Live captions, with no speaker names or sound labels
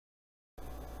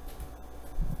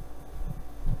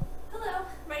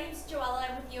name is Joella.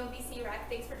 I'm with UMBC Rec.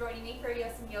 Thanks for joining me for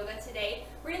some yoga today.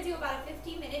 We're going to do about a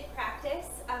 15-minute practice,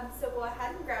 so go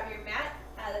ahead and grab your mat.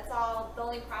 That's all the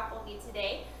only prop we'll need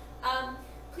today.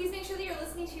 Please make sure that you're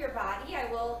listening to your body.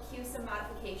 I will cue some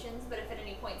modifications, but if at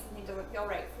any point something doesn't feel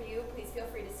right for you, please feel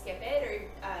free to skip it or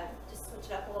just switch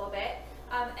it up a little bit.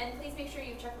 And please make sure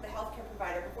you check with a healthcare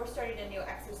provider before starting a new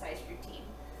exercise routine.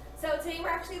 So today we're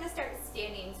actually going to start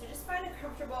standing, so just find a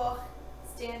comfortable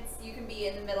stance. You can be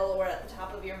in the middle or at the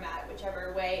top of your mat,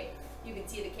 whichever way you can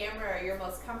see the camera or you're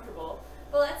most comfortable.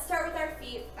 But let's start with our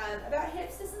feet about hip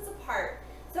distance apart.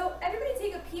 So everybody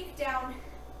take a peek down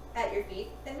at your feet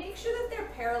and make sure that they're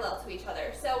parallel to each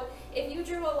other. So if you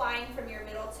drew a line from your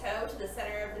middle toe to the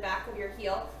center of the back of your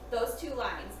heel, those two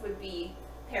lines would be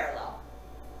parallel.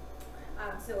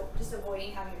 So just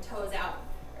avoiding having your toes out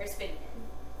or spinning in.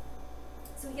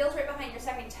 So heels right behind your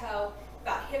second toe,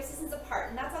 about hip distance apart,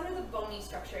 and that's under the bony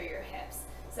structure of your hips.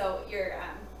 So your,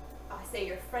 say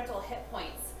your frontal hip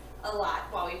points a lot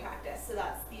while we practice. So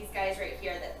that's these guys right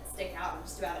here that stick out on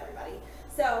just about everybody.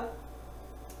 So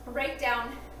right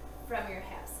down from your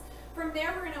hips. From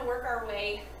there, we're gonna work our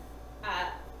way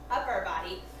up our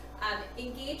body,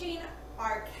 engaging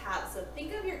our calves. So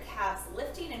think of your calves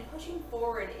lifting and pushing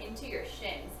forward into your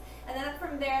shins. And then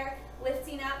from there,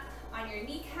 lifting up on your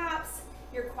kneecaps,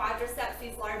 your quadriceps,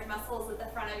 these large muscles at the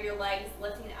front of your legs,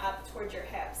 lifting up towards your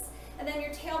hips. And then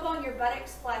your tailbone, your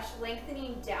buttocks flesh,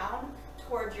 lengthening down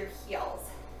towards your heels.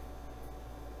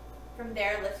 From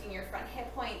there, lifting your front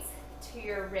hip points to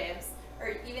your ribs,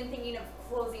 or even thinking of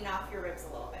closing off your ribs a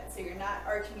little bit. So you're not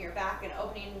arching your back and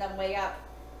opening them way up,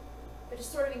 but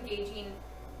just sort of engaging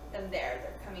them there.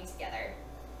 They're coming together.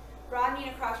 Broadening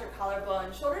across your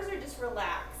collarbone. Shoulders are just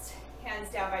relaxed. Hands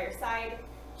down by your side,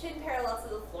 chin parallel to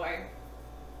the floor.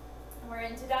 And we're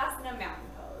in Tadasana Mountain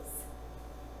Pose.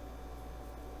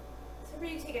 So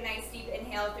everybody take a nice deep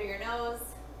inhale through your nose.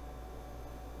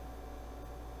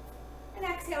 And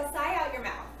exhale, sigh out your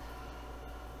mouth.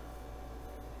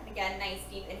 And again, nice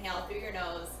deep inhale through your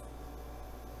nose.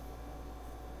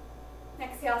 And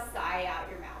exhale, sigh out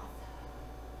your mouth.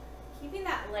 Keeping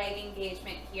that leg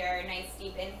engagement here, nice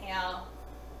deep inhale.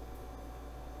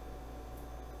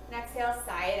 And exhale,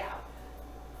 sigh it out.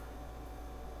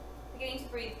 Beginning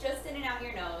to breathe just in and out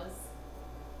your nose.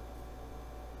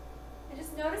 And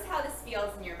just notice how this feels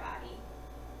in your body.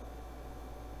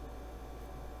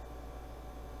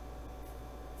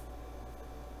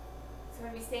 So we're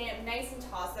going to be staying up nice and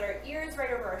tall, so that our ears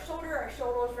right over our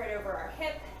shoulders right over our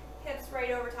hip, hips right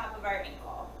over top of our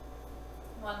ankle.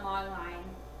 One long line.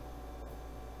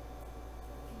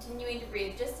 Continuing to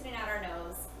breathe just in and out our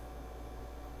nose.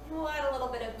 And we'll add a little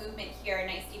bit of movement here. A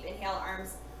nice deep inhale,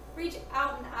 arms reach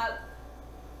out and up.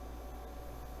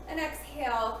 And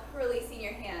exhale, releasing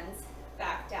your hands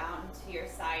back down to your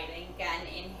side. And again,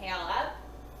 inhale up.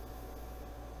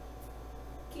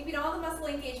 Keeping all the muscle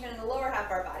engagement in the lower half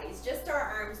of our bodies, just our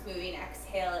arms moving,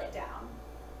 exhale it down.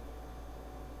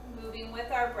 Moving with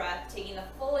our breath, taking the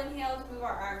full inhale to move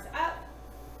our arms up.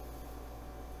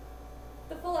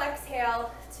 The full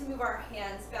exhale to move our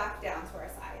hands back down to our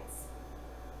sides.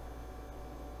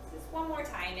 Just one more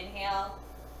time, inhale.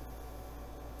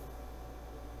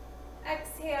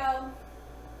 Exhale.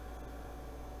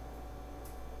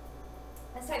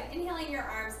 This time, inhaling your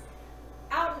arms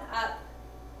out and up,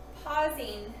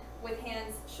 pausing with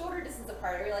hands shoulder distance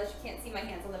apart. I realize you can't see my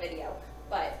hands on the video,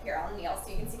 but here, I'll kneel so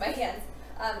you can see my hands.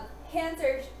 Hands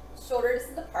are shoulder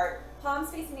distance apart, palms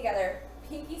facing together,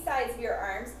 pinky sides of your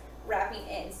arms wrapping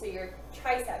in, so your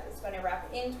tricep is going to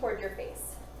wrap in toward your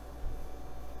face.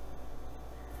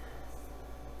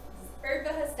 This is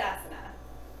Urdhva Hastasana.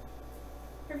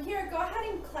 From here, go ahead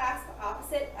and clasp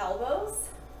opposite elbows.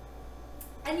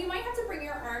 And you might have to bring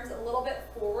your arms a little bit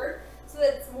forward so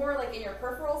that it's more like in your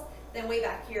peripherals than way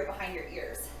back here behind your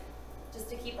ears, just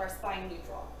to keep our spine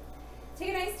neutral. Take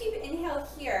a nice deep inhale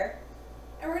here,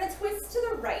 and we're going to twist to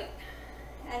the right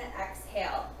and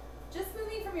exhale. Just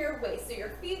moving from your waist, so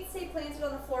your feet stay planted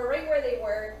on the floor right where they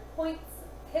were.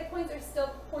 Hip points are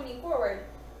still pointing forward,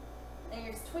 and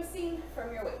you're just twisting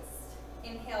from your waist.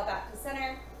 Inhale back to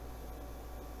center.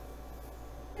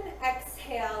 And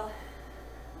exhale,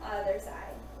 other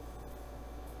side.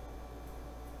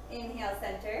 Inhale,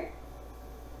 center.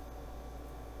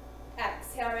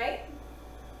 Exhale, right.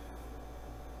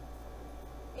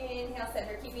 Inhale,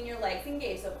 center, keeping your legs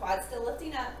engaged, so quads still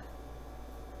lifting up.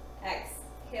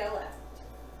 Exhale, left.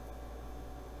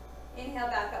 Inhale,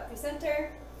 back up through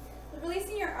center.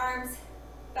 Releasing your arms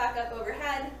back up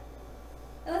overhead.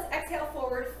 And let's exhale,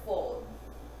 forward fold.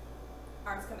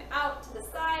 Arms coming out to the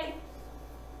side.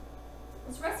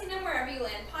 Just resting them wherever you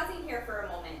land, pausing here for a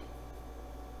moment.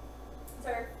 It's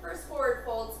our first forward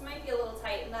fold, so it might be a little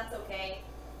tight, and that's okay.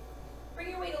 Bring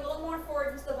your weight a little more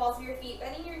forward into the balls of your feet,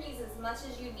 bending your knees as much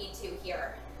as you need to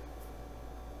here.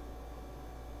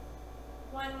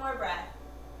 One more breath.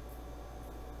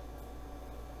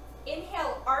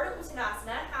 Inhale, Ardha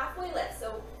Uttanasana, halfway lift.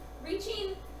 So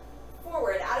reaching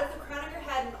forward out of the crown of your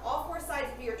head and all four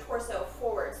sides of your torso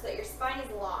forward so that your spine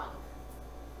is long.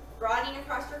 Broadening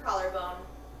across your collarbone.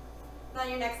 And on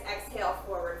your next exhale,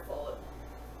 forward fold.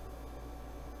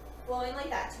 Flowing like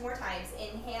that 2 more times.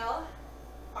 Inhale,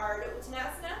 Ardha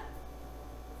Uttanasana.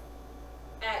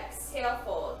 Exhale,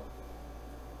 fold.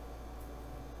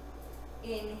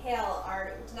 Inhale,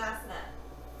 Ardha Uttanasana.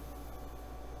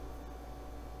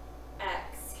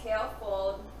 Exhale,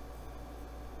 fold.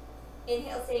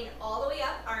 Inhale, staying all the way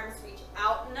up, arms reach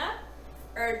out and up.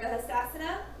 Urdhva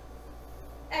Hastasana.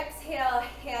 Exhale,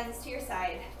 hands to your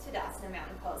side, Tadasana,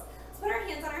 mountain pose. Let's put our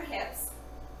hands on our hips.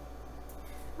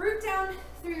 Root down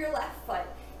through your left foot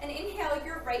and inhale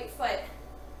your right foot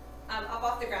up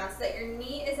off the ground so that your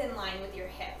knee is in line with your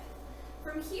hip.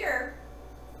 From here,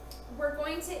 we're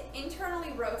going to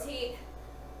internally rotate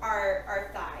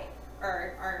our thigh,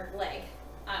 or our leg,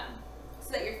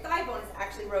 so that your thigh bone is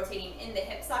actually rotating in the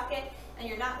hip socket and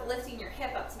you're not lifting your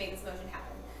hip up to make this motion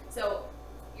happen. So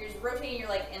you're just rotating your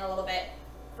leg in a little bit,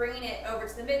 bringing it over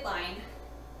to the midline,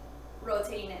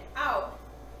 rotating it out,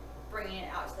 bringing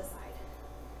it out to the side.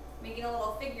 Making a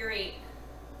little figure 8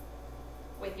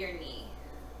 with your knee.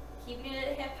 Keeping it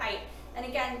at hip height. And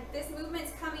again, this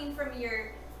movement's coming from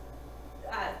your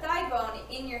thigh bone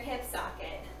in your hip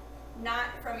socket, not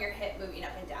from your hip moving up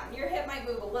and down. Your hip might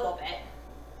move a little bit.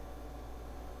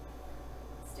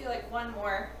 Let's do like one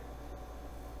more.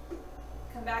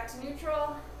 Come back to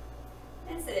neutral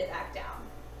and sit it back down.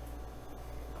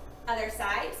 Other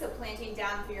side, so planting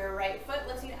down through your right foot,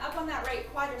 lifting up on that right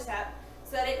quadricep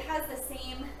so that it has the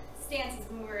same stance as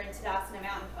when we were in Tadasana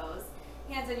mountain pose.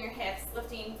 Hands on your hips,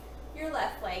 lifting your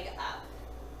left leg up.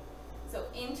 So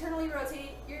internally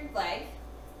rotate your leg,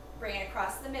 bring it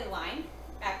across the midline,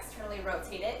 externally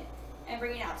rotate it, and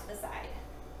bring it out to the side.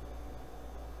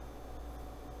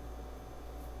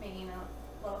 Making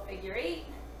a little figure 8.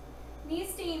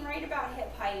 Knees staying right about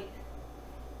hip height.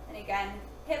 And again,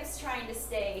 hips trying to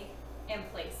stay in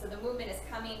place. So the movement is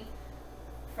coming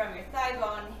from your thigh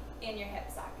bone in your hip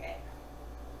socket.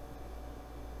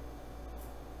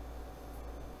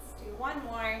 Let's do one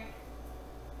more.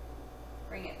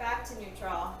 Bring it back to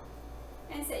neutral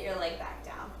and sit your leg back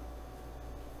down.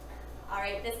 All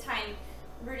right, this time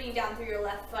rooting down through your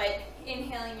left foot,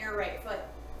 inhaling your right foot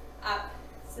up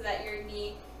so that your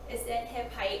knee is at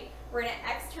hip height. We're gonna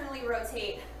externally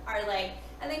rotate our leg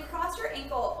and then cross your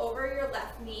ankle over your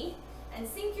left knee and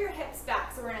sink your hips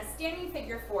back. So we're in a standing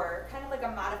figure 4, kind of like a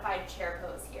modified chair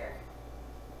pose here.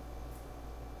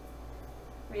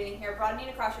 Breathing here, broadening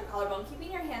across your collarbone, keeping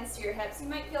your hands to your hips. You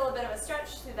might feel a bit of a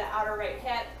stretch through the outer right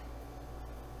hip.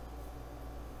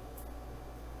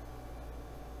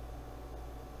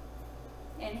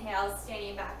 Inhale,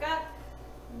 standing back up,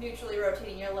 neutrally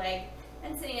rotating your leg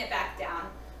and sitting it back down.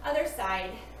 Other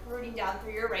side, rooting down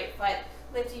through your right foot,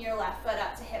 lifting your left foot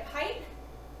up to hip height.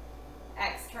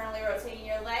 Externally rotating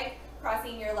your leg,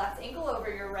 crossing your left ankle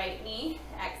over your right knee.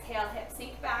 Exhale, hip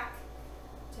sink back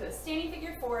to a standing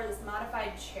figure 4, this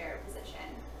modified chair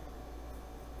position.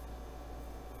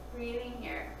 Breathing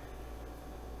here.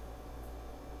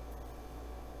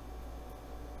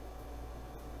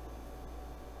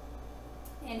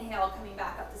 Inhale, coming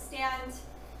back up to stand,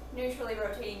 neutrally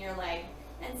rotating your leg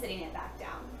and sitting it back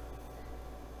down.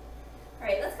 All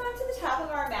right, let's come up to the top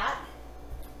of our mat.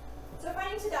 So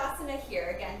finding Tadasana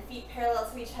here, again, feet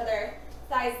parallel to each other,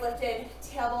 thighs lifted,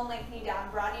 tailbone lengthening down,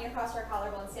 broadening across our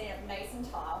collarbone, standing up nice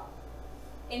and tall.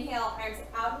 Inhale, arms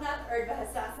out and up, Urdhva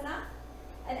Hastasana,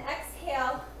 and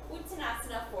exhale,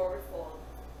 Uttanasana, forward fold.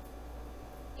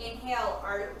 Inhale,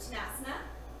 Ardha Uttanasana.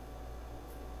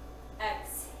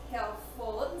 Exhale,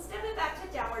 fold, and step it back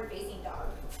to downward facing dog.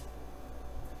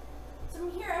 So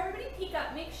from here, everybody peek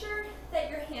up. Make sure that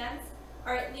your hands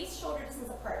are at least shoulder distance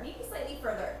apart, maybe slightly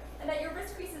further, and that your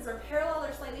wrist creases are parallel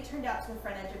or slightly turned out to the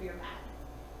front edge of your mat.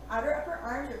 Outer upper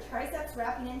arms or triceps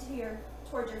wrapping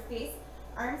towards your face,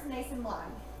 arms nice and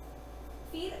long.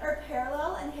 Feet are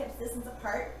parallel and hips distance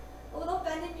apart. A little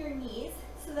bend in your knees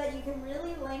so that you can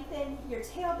really lengthen your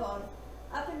tailbone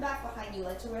up and back behind you,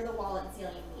 like to where the wall and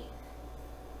ceiling meet.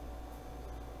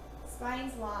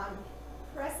 Spine's long,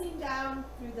 pressing down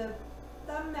through the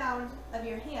thumb mound of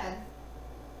your hand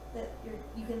that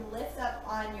you can lift up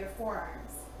on your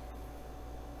forearms,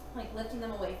 like lifting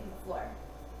them away from the floor.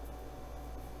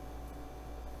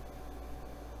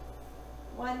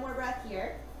 One more breath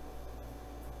here.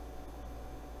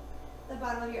 The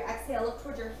bottom of your exhale, look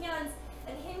towards your hands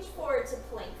and hinge forward to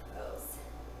plank pose.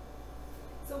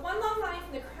 So one long line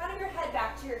from the crown of your head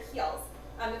back to your heels.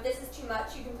 If this is too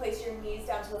much, you can place your knees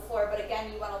down to the floor, but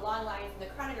again, you want a long line from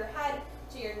the crown of your head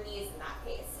to your knees in that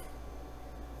case.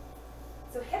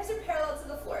 So hips are parallel to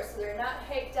the floor, so they're not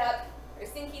hiked up or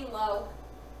sinking low.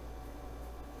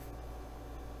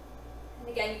 And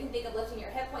again, you can think of lifting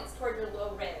your hip points toward your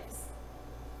low ribs.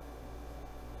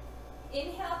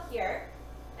 Inhale here,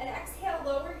 and exhale,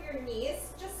 lower your knees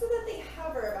just so that they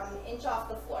hover about 1 inch off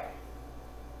the floor.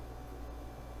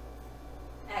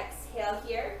 Exhale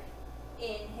here,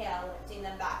 inhale, lifting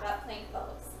them back up, plank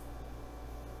pose.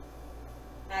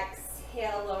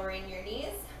 Exhale, lowering your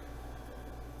knees.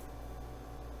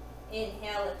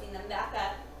 Inhale, lifting them back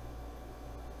up.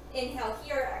 Inhale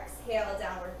here, exhale,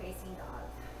 downward facing dog.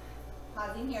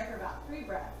 Pausing here for about 3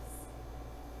 breaths.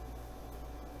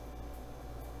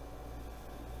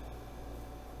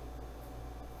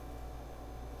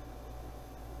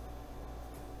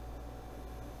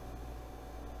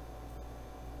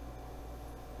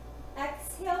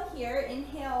 Exhale here,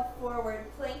 inhale, forward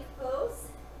plank pose.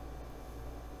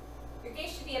 Your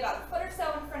gaze should be about 1 foot or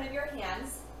so in front of your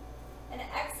hands. And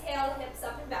exhale, hips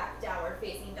up and back, downward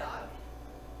facing dog.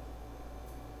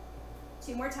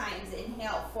 2 more times.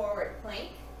 Inhale, forward plank.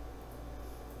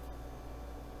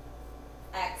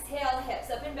 Exhale, hips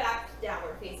up and back,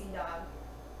 downward facing dog.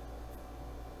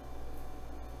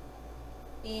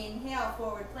 Inhale,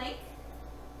 forward plank.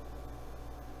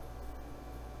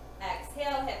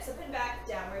 Exhale, hips up and back,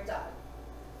 downward dog.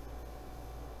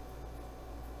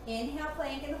 Inhale,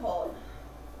 plank and hold.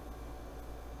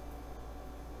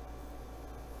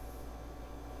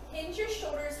 Hinge your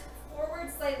shoulders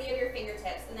forward slightly of your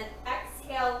fingertips, and then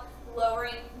exhale,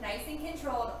 lowering nice and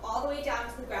controlled all the way down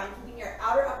to the ground, keeping your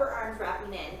outer upper arms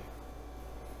wrapping in.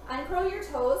 Uncurl your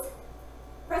toes,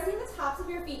 pressing the tops of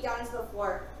your feet down into the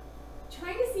floor,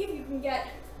 trying to see if you can get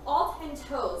all 10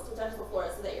 toes to touch the floor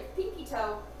so that your pinky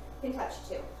toe can touch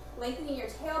too. Lengthening your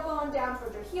tailbone down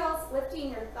towards your heels,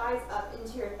 lifting your thighs up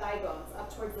into your thigh bones,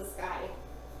 up towards the sky.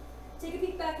 Take a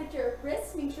peek back at your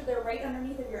wrists, make sure they're right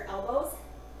underneath of your elbows.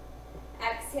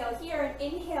 Exhale here and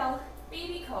inhale,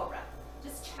 baby cobra.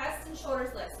 Just chest and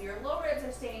shoulders lift, so your low ribs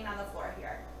are staying on the floor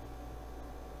here.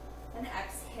 And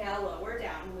exhale, lower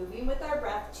down, moving with our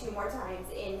breath 2 more times.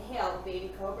 Inhale,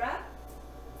 baby cobra.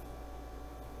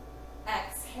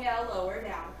 Exhale, lower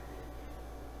down.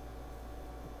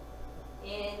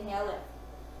 Inhale, lift.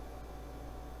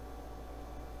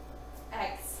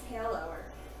 Exhale, lower.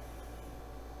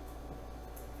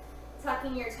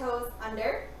 Tucking your toes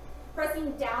under,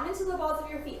 pressing down into the balls of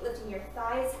your feet, lifting your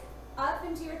thighs up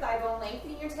into your thigh bone,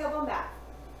 lengthening your tailbone back.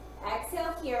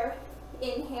 Exhale here,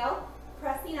 inhale,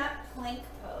 pressing up, plank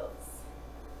pose.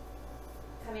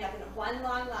 Coming up in 1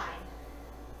 long line.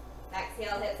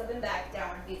 Exhale, hips up and back,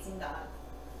 downward facing dog.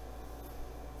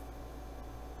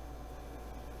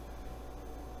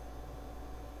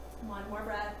 One more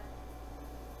breath.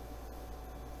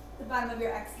 The bottom of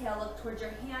your exhale, look towards your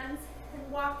hands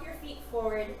and walk your feet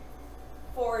forward.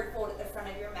 Forward fold at the front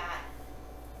of your mat.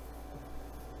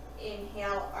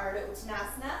 Inhale, Ardha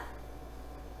Uttanasana.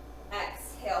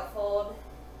 Exhale, fold.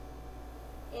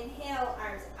 Inhale,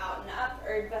 arms out and up,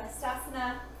 Urdhva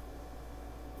Hastasana.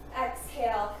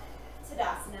 Exhale,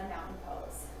 Tadasana, mountain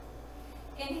pose.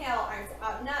 Inhale, arms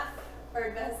out and up,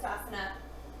 Urdhva Hastasana.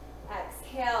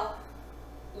 Exhale,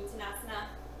 Uttanasana.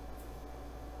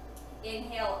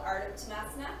 Inhale, Ardha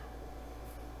Uttanasana.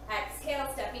 Exhale,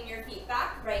 stepping your feet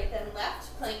back, right then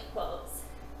left, plank pose.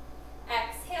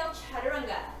 Exhale,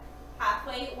 Chaturanga.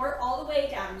 Halfway or all the way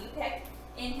down, you pick.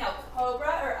 Inhale,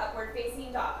 cobra or upward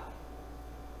facing dog.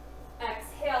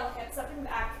 Exhale, hips up and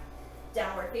back,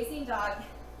 downward facing dog.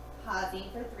 Pausing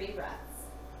for 3 breaths.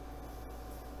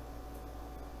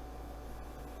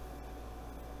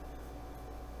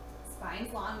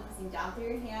 Spine's long, pressing down through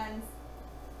your hands.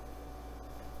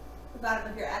 The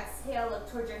bottom of your exhale, look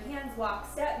towards your hands,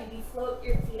 walk step, maybe float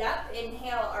your feet up.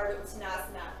 Inhale, Ardha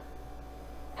Uttanasana.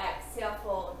 Exhale,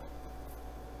 fold.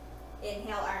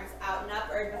 Inhale, arms out and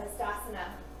up, Urdhva Hastasana.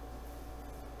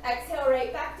 Exhale,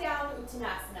 right back down,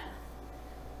 Uttanasana.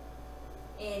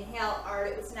 Inhale,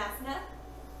 Ardha Uttanasana.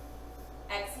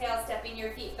 Exhale, stepping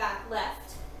your feet back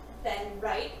left, then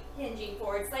right, hinging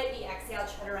forward slightly. Exhale,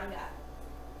 Chaturanga.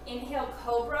 Inhale,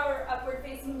 cobra or upward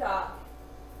facing dog.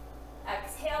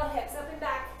 Exhale, hips up and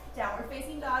back, downward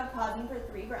facing dog, pausing for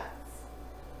 3 breaths.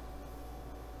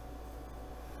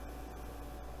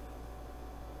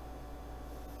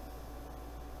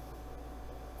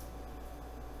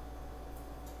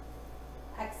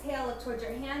 Exhale, look towards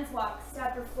your hands, walk,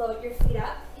 step, or float your feet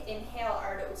up. Inhale,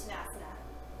 Ardha Uttanasana.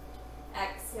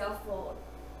 Exhale, fold.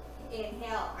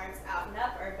 Inhale, arms out and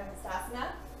up, Ardha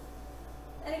Hastasana.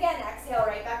 And again, exhale,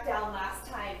 right back down last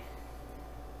time.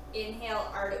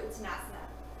 Inhale, Ardha Uttanasana.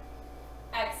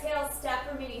 Exhale, step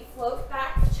or maybe float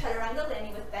back, chaturanga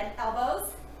landing with bent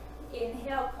elbows.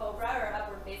 Inhale, cobra or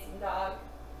upward facing dog.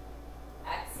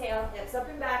 Exhale, hips up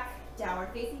and back, downward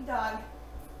facing dog.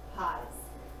 Pause.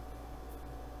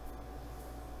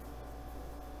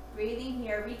 Breathing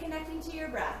here, reconnecting to your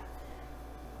breath.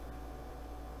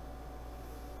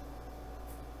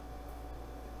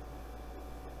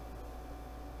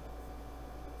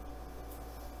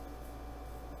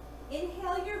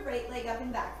 Inhale your right leg up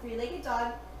and back, three-legged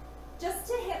dog, just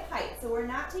to hip height. So we're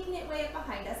not taking it way up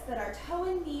behind us, but our toe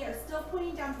and knee are still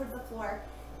pointing down towards the floor.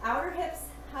 Outer hips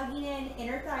hugging in,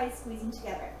 inner thighs squeezing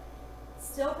together.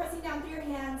 Still pressing down through your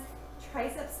hands,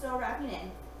 triceps still wrapping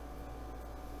in.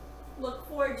 Look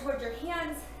forward towards your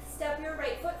hands, step your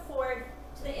right foot forward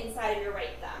to the inside of your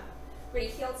right thumb. Ready,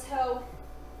 heel toe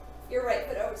your right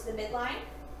foot over to the midline,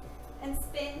 and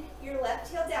spin your left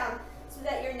heel down so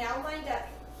that you're now lined up,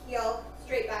 heel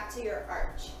straight back to your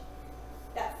arch.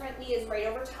 That front knee is right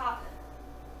over top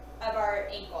of our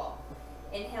ankle.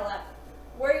 Inhale up,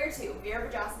 warrior two,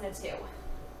 Virabhadrasana 2.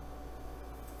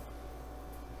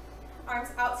 Arms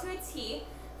out to a T,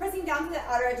 pressing down to the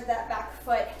outer edge of that back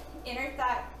foot, inner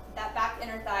thigh, that back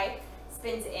inner thigh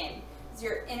spins in. So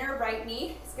your inner right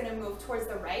knee is going to move towards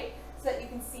the right so that you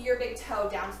can see your big toe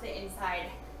down to the inside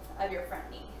of your front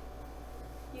knee.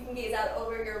 You can gaze out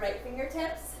over your right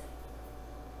fingertips.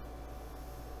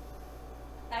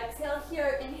 Exhale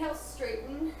here, inhale,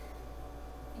 straighten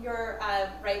your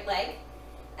right leg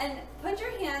and put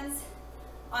your hands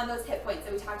on those hip points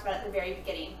that we talked about at the very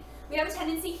beginning. We have a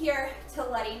tendency here to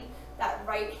letting that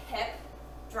right hip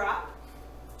drop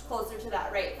closer to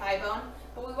that right thigh bone,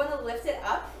 but we want to lift it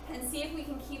up and see if we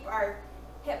can keep our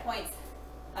hip points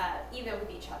even with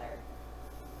each other.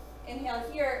 Inhale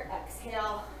here,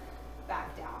 exhale,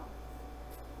 back down.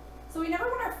 So we never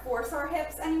want to force our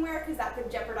hips anywhere because that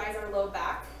could jeopardize our low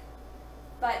back.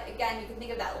 But again, you can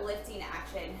think of that lifting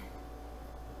action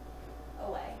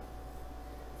away.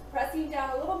 Pressing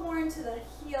down a little more into the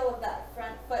heel of that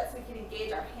front foot so we can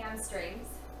engage our hamstrings.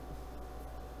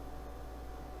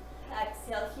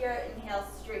 Exhale here, inhale,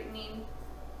 straightening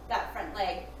that front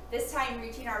leg. This time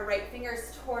reaching our right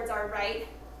fingers towards our right,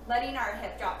 letting our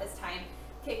hip drop this time,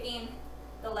 kicking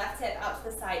the left hip out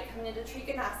to the side, coming into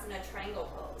Trikonasana, triangle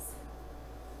pose.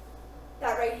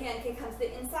 That right hand can come to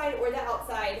the inside or the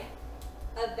outside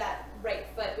of that right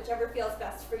foot, whichever feels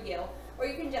best for you, or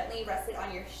you can gently rest it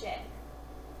on your shin.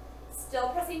 Still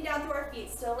pressing down through our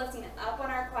feet, still lifting up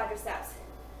on our quadriceps.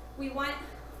 We want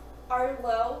our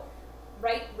low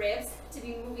right ribs to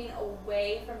be moving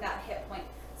away from that hip point,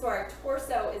 so our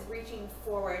torso is reaching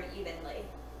forward evenly.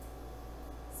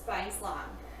 Spine's long.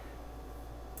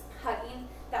 Hugging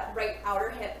that right outer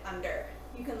hip under.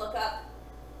 You can look up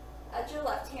at your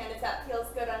left hand if that feels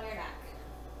good on your neck.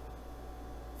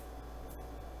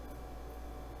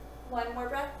 One more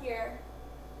breath here.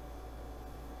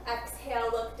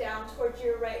 Exhale, look down towards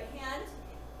your right hand.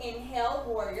 Inhale,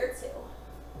 warrior two.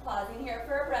 Pausing here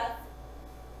for a breath.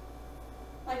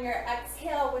 On your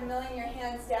exhale, windmilling your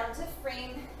hands down to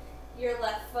frame your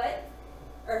left foot,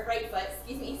 or right foot,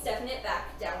 excuse me, stepping it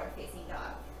back, downward facing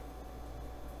dog.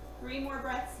 3 more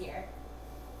breaths here.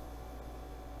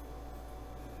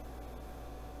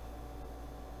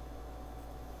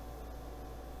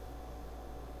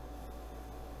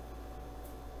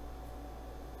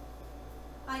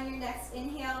 On your next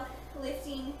inhale,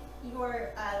 lifting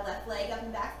your left leg up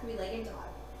and back, three-legged dog.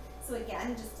 So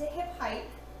again, just to hip height,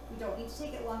 we don't need to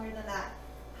take it longer than that.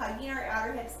 Hugging our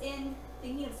outer hips in,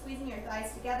 thinking of squeezing your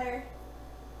thighs together,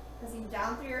 pressing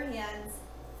down through your hands.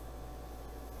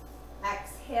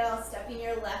 Exhale, stepping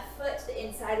your left foot to the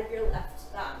inside of your left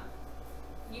thumb.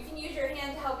 You can use your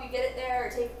hand to help you get it there or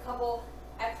take a couple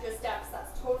extra steps,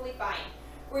 that's totally fine.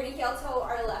 We're gonna heel toe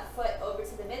our left foot over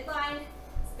to the midline,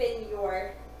 spin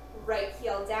your right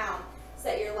heel down so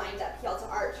that you're lined up heel to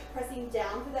arch, pressing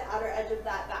down through the outer edge of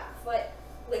that back foot,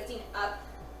 lifting up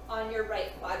on your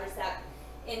right quadricep.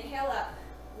 Inhale up,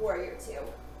 warrior two.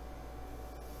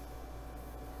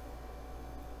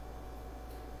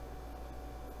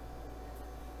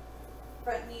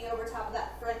 Front knee over top of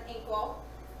that front ankle,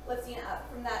 lifting up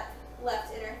from that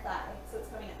left inner thigh. So it's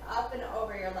coming up and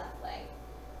over your left leg.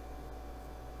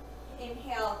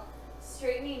 Inhale,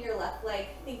 straightening your left leg,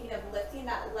 thinking of lifting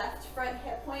that left front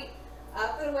hip point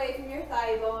up and away from your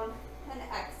thigh bone, and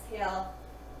exhale,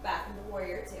 back into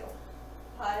warrior two.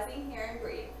 Pausing here and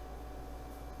breathe.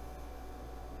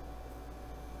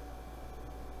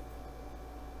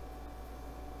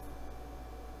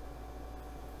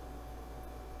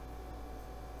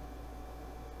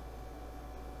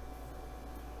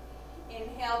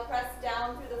 Inhale, press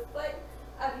down through the foot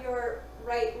of your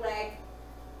right leg,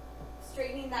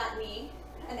 straightening that knee.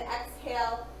 And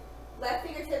exhale, left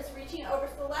fingertips reaching over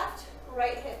to the left,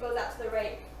 right hip goes out to the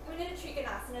right. And we're in a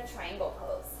Trikonasana triangle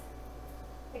pose.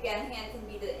 Again, hand can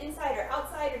be to the inside or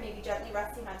outside, or maybe gently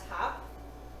resting on top.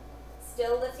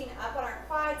 Still lifting up on our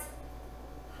quads,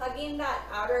 hugging that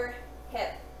outer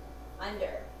hip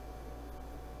under.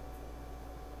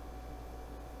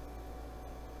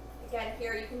 Again,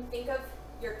 here you can think of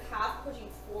your calf pushing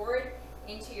forward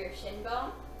into your shin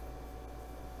bone.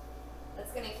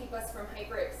 That's going to keep us from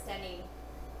hyperextending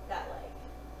that leg.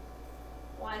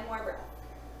 One more breath.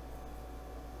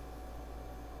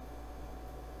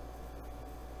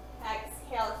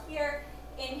 Exhale here.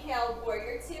 Inhale,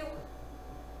 warrior two.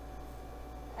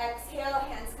 Exhale,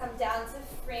 hands come down to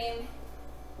frame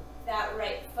that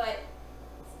right foot,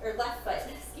 or left foot,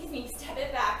 excuse me, step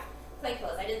it back, plank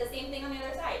pose. I did the same thing on the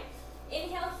other side.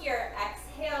 Inhale here,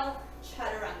 exhale,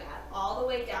 chaturanga, all the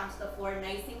way down to the floor,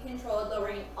 nice and controlled,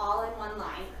 lowering all in one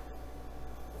line.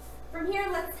 From here,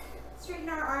 let's straighten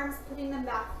our arms, putting them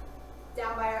back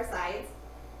down by our sides.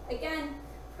 Again,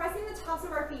 pressing the tops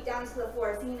of our feet down to the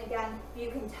floor, seeing again, if you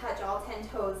can touch all 10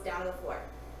 toes down to the floor.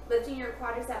 Lifting your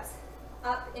quadriceps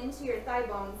up into your thigh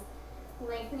bones,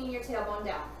 lengthening your tailbone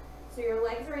down. So your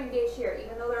legs are engaged here,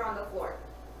 even though they're on the floor.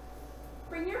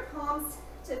 Bring your palms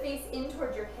to face in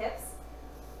towards your hips.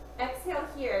 Exhale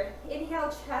here.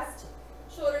 Inhale, chest,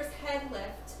 shoulders, head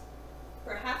lift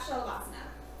for half Shalabhasana.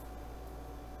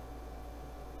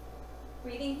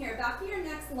 Breathing here, back of your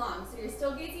neck's long, so you're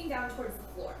still gazing down towards the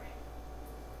floor.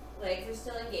 Legs are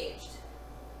still engaged.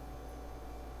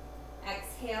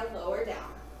 Exhale, lower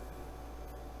down.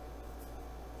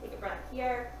 Take a breath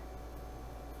here.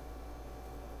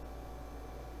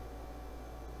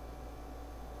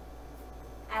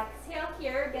 Exhale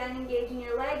here, again engaging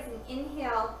your legs, and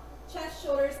inhale, chest,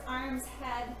 shoulders, arms,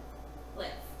 head,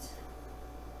 lift.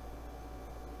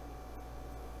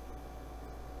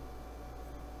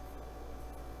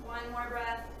 One more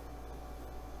breath.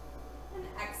 And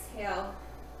exhale,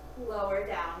 lower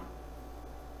down.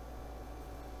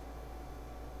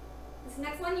 This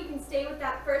next one, you can stay with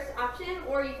that first option,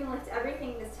 or you can lift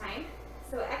everything this time.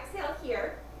 So exhale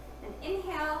here, and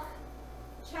inhale,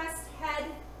 chest, head,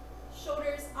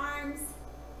 shoulders, arms,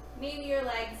 maybe your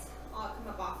legs all come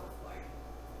up off the floor.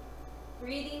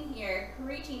 Breathing here,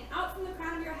 reaching out from the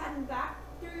crown of your head and back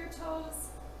through your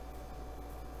toes.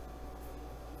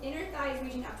 Inner thighs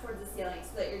reaching up towards the ceiling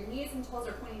so that your knees and toes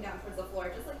are pointing down towards the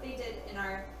floor, just like they did in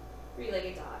our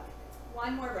three-legged dog.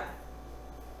 One more breath.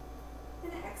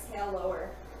 And exhale,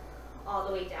 lower all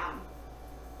the way down.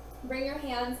 Bring your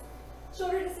hands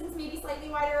shoulder distance, maybe slightly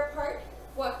wider apart.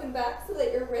 Walk them back so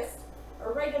that your wrists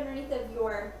are right underneath of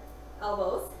your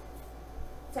elbows.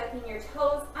 Tucking your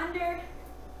toes under,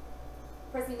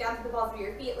 pressing down to the balls of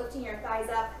your feet, lifting your thighs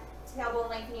up, tailbone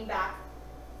lengthening back.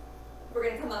 We're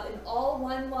going to come up in all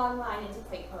one long line into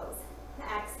plank pose.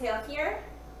 Exhale here.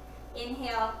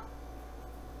 Inhale,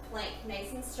 plank,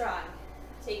 nice and strong.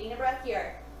 Taking a breath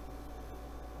here.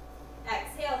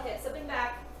 Exhale, hips up and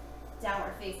back,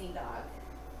 downward facing dog.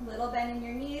 Little bend in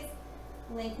your knees,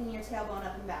 lengthen your tailbone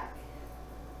up and back.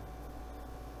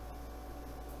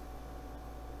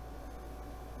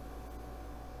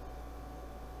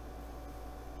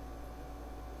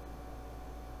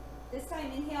 This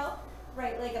time, inhale,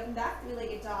 right leg up and back,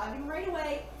 three-legged dog, and right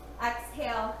away,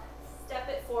 exhale, step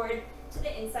it forward to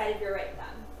the inside of your right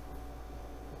thumb.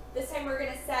 This time we're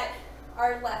going to set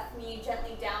our left knee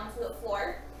gently down to the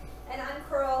floor and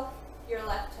uncurl your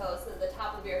left toe so that the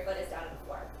top of your foot is down on the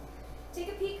floor. Take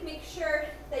a peek, make sure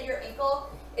that your ankle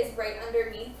is right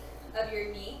underneath of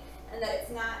your knee and that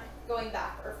it's not going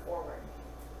back or forward.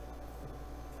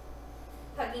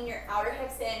 Hugging your outer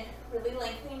hips in, really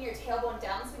lengthening your tailbone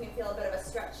down so we can feel a bit of a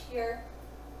stretch here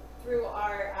through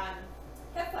our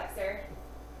hip flexor.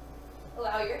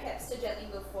 Allow your hips to gently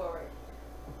move forward.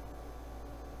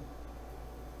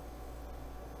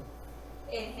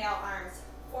 Inhale, arms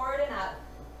forward and up,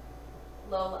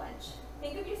 low lunge.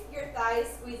 Think of your thighs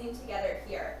squeezing together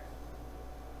here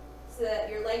so that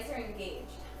your legs are engaged.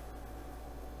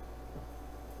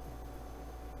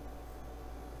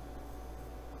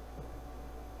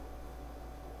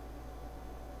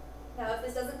 Now, if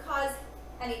this doesn't cause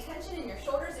any tension in your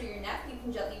shoulders or your neck, you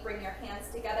can gently bring your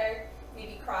hands together,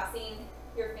 maybe crossing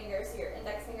your fingers so your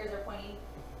index fingers are pointing,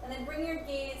 and then bring your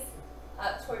gaze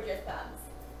up towards your thumbs,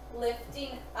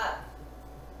 lifting up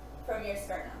from your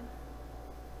sternum.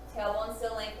 Tailbone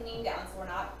still lengthening down so we're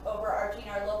not overarching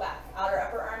our low back. Outer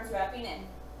upper arms wrapping in.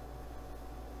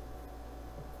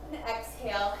 And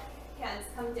exhale, hands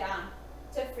come down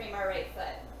to frame our right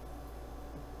foot.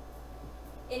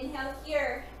 Inhale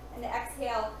here, and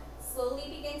exhale, slowly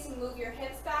begin to move your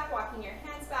hips back, walking your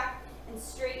hands back, and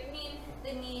straightening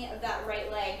the knee of that right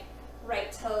leg.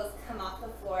 Right toes come off the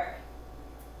floor.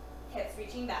 Hips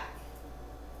reaching back.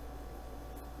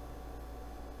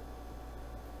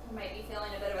 You might be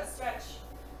feeling a bit of a stretch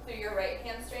through your right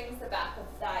hamstrings, the back of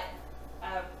that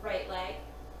right leg.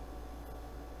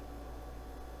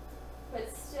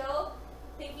 But still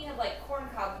thinking of like corn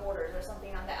cob borders or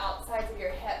something on the outsides of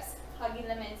your hips, hugging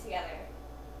them in together.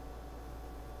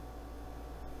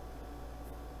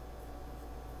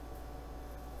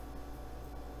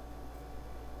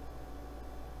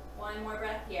 One more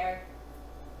breath here.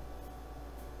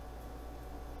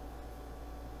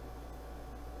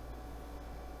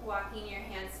 Walking your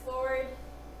hands forward,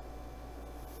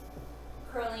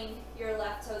 curling your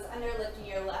left toes under, lifting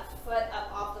your left foot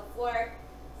up off the floor,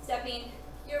 stepping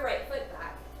your right foot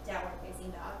back, downward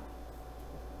facing dog.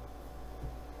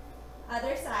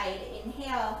 Other side,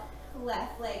 inhale,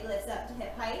 left leg lifts up to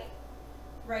hip height.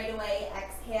 Right away,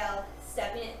 exhale,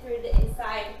 stepping it through the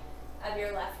inside of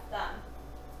your left thumb.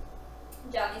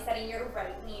 Gently setting your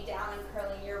right knee down and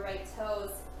curling your right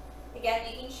toes. Again,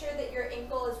 making sure that your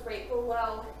ankle is right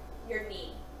below your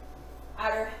knee.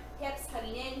 Outer hips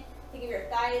hugging in, think of your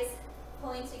thighs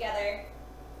pulling together.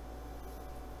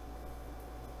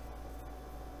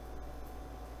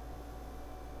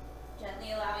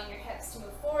 Gently allowing your hips to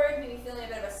move forward, maybe feeling a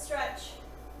bit of a stretch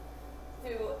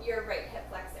through your right hip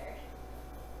flexor.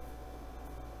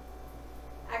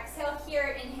 Exhale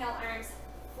here, inhale arms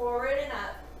forward and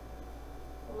up,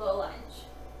 low lunge.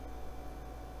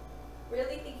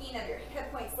 Really thinking of your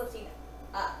hip points lifting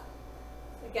up.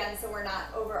 Again, so we're not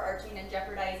overarching and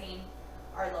jeopardizing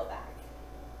our low back.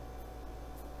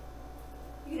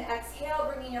 You can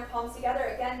exhale, bringing your palms together.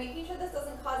 Again, making sure this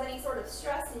doesn't cause any sort of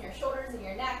stress in your shoulders and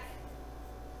your neck.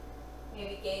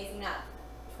 Maybe gazing up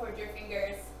towards your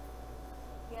fingers.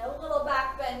 Get a little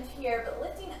back bend here, but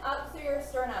lifting up through your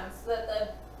sternum so that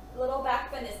the little back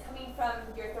bend is coming from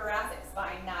your thoracic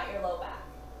spine, not your low back.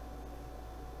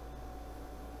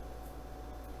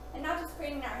 And not just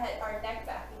craning our neck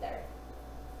back either.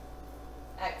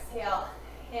 Exhale,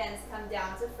 hands come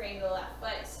down to frame the left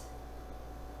foot.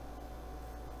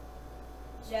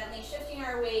 Gently shifting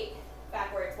our weight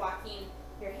backwards, walking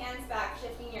your hands back,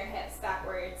 shifting your hips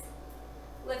backwards,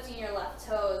 lifting your left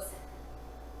toes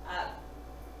up.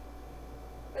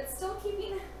 But still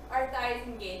keeping our thighs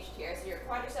engaged here, so your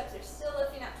quadriceps are still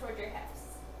lifting up towards your hips.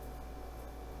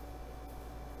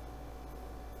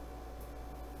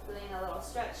 Feeling a little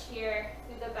stretch here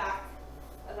through the back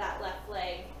of that left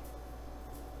leg.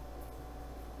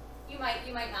 You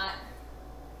might not.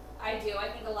 I do. I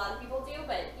think a lot of people do,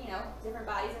 but you know, different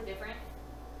bodies are different.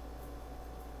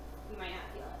 You might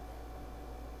not feel it.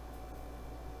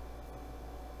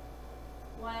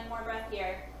 One more breath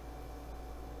here.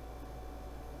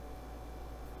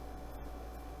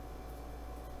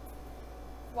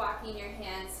 Walking your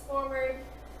hands forward,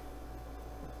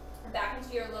 back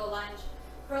into your low lunge,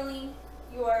 curling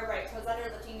your right toes under,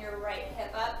 lifting your right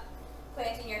hip up,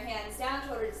 planting your hands down,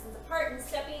 shoulder distance apart, and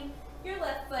stepping your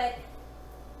left foot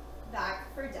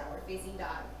back for downward facing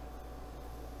dog.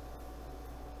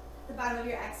 The bottom of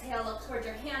your exhale, look towards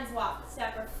your hands, walk,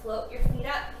 step, or float your feet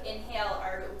up. Inhale,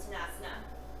 Ardha Uttanasana.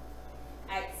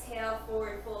 Exhale,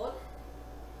 forward fold.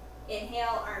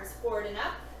 Inhale, arms forward and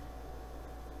up.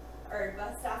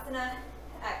 Urdhva Stasana.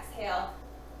 Exhale,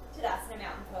 Tadasana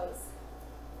Mountain Pose.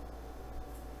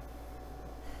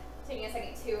 Taking a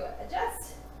second to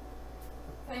adjust.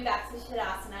 Coming back to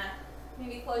Tadasana.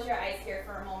 Maybe close your eyes here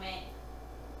for a moment.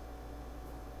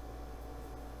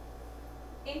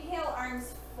 Inhale,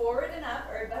 arms forward and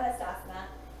up, Urdhva Hastasana.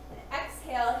 And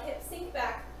exhale, hips sink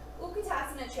back,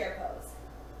 Utkatasana chair pose.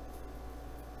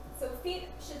 So feet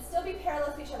should still be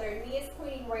parallel to each other, knees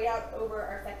pointing right out over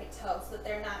our second toe so that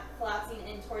they're not collapsing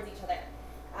in towards each other.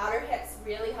 Outer hips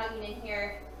really hugging in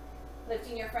here,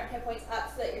 lifting your front hip points up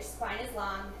so that your spine is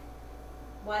long.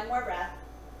 One more breath.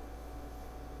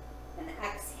 And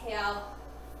exhale,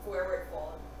 forward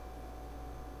fold.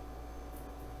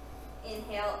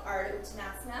 Inhale, Ardha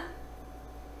Uttanasana.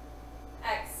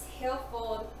 Exhale,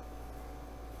 fold.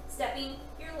 Stepping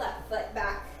your left foot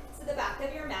back to the back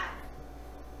of your mat.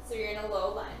 So you're in a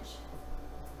low lunge.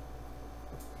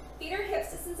 Feet are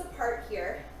hips distance apart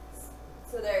here.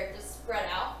 So they're just spread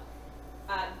out.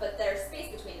 But there's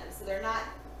space between them. So they're not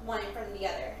one in front of the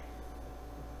other.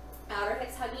 Outer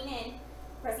hips hugging in.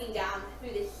 Pressing down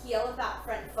through the heel of that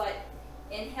front foot.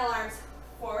 Inhale, arms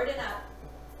forward and up.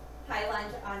 High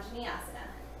lunge, Anjaneyasana.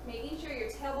 Making sure your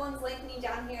tailbone's lengthening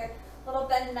down here, little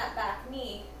bend in that back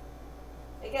knee.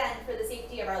 Again, for the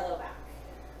safety of our low back.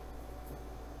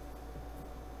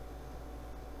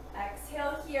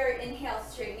 inhale,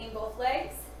 straightening both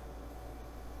legs.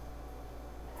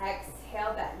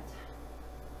 Exhale, bend.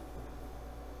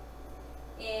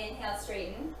 Inhale,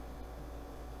 straighten.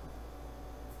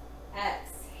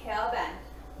 Exhale, bend.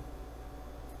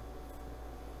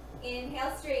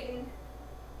 Inhale, straighten.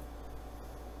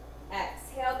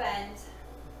 Exhale, bend.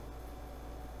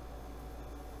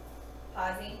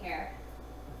 Pausing here.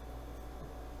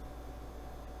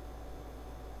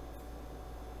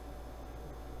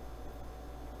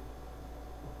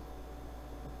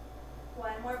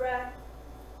 One more breath.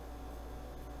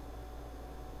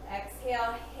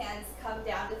 Exhale, hands come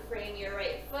down to frame your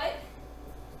right foot.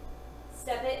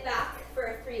 Step it back for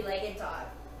a three-legged dog.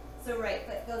 So right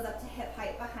foot goes up to hip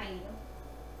height behind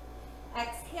you.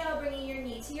 Exhale, bringing your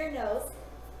knee to your nose.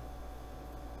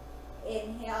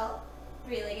 Inhale,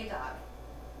 three-legged dog.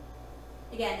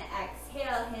 Again,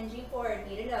 exhale, hinging forward,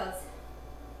 knee to nose.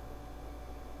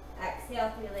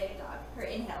 Exhale, three-legged dog, or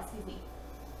inhale, excuse me.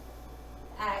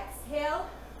 Exhale.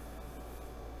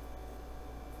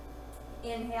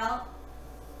 Inhale.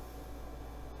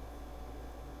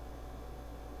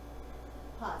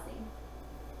 Pausing.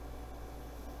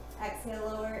 Exhale,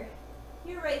 lower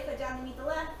your right foot down to meet the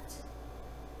left.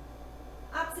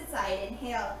 Opposite side,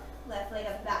 inhale, left leg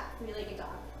up back, three-legged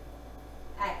dog.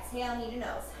 Exhale, knee to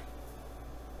nose.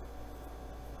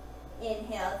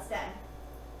 Inhale, extend.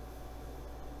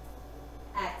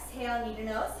 Exhale, knee to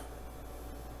nose.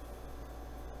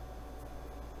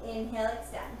 Inhale,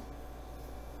 extend.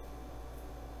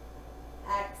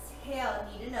 Exhale,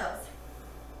 knee to nose.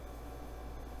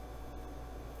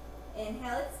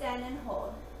 Inhale, extend and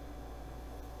hold.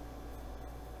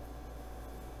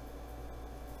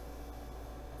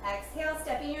 Exhale,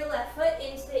 stepping your left foot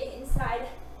into the inside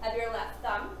of your left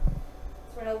thumb.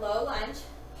 So we're in a low lunge.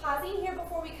 Pausing here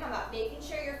before we come up, making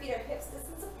sure your feet are hips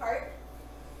distance apart.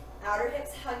 Outer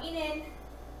hips hugging in.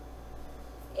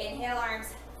 Inhale, arms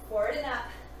forward and up,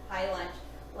 high lunge.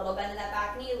 Little bend in that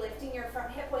back knee, lifting your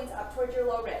front hip points up towards your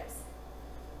low ribs.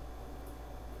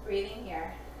 Breathing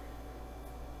here.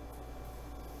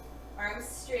 Arms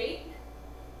straight,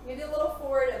 maybe a little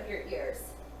forward of your ears.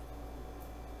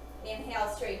 Inhale,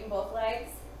 straighten both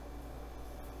legs.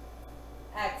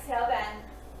 Exhale, bend.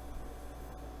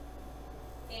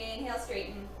 Inhale,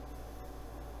 straighten.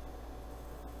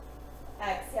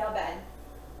 Exhale, bend.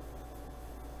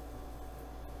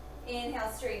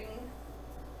 Inhale, straighten.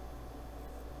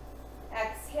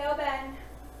 Exhale, bend,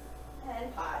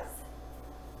 and pause.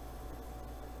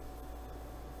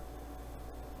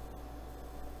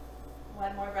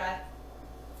 One more breath.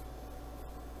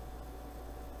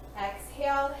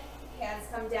 Exhale, hands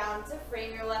come down to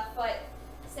frame your left foot,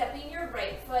 stepping your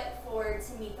right foot forward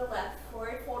to meet the left,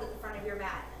 forward fold at the front of your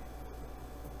mat.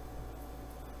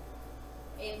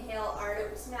 Inhale,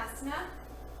 Ardha Uttanasana.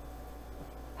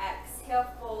 Exhale,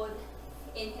 fold.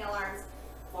 Inhale, arms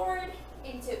forward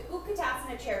into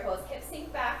Utkatasana, chair pose. Hips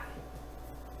sink back.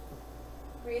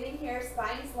 Breathing here,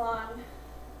 spine's long.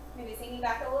 Maybe sinking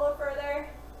back a little further.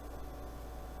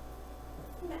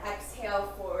 And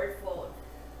exhale, forward fold.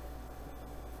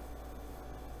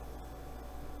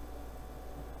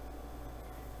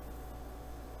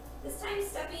 This time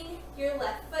stepping your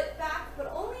left foot back,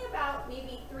 but only about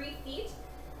maybe 3 feet,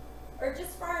 or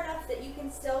just far enough that you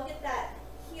can still get that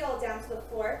heel down to the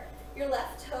floor. Your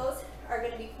left toes are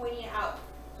going to be pointing out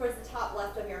towards the top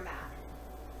left of your mat.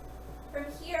 From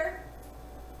here,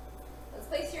 let's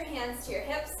place your hands to your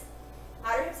hips,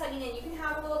 outer hips hugging in. You can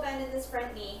have a little bend in this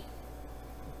front knee.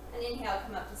 And inhale,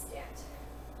 come up to stand.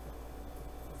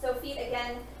 So feet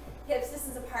again, hips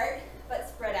distance apart, but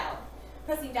spread out.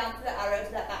 Pressing down through the outer edge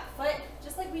of that back foot,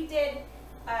 just like we did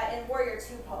in Warrior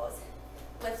Two pose.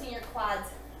 Lifting your quads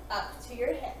up to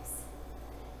your hips.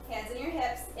 Hands in your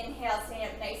hips. Inhale, standing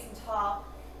up nice and tall.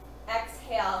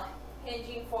 Exhale,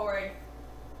 hinging forward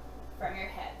from your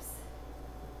hips.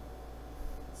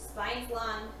 Spine's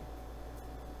long.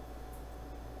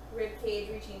 Rib cage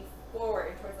reaching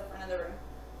forward towards the front of the room,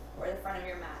 or the front of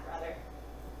your mat, rather.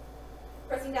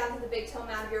 Pressing down to the big toe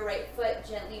mound of your right foot,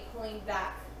 gently pulling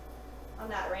back on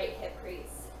that right hip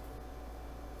crease.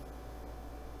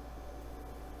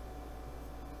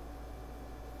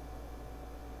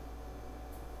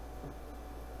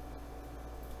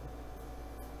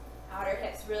 Outer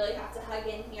hips really have to hug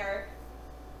in here.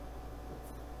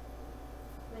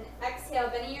 And then exhale,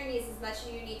 bending your knees as much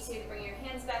as you need to bring your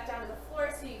hands back down to the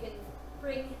floor so you can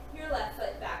bring your left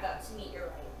foot back up to meet your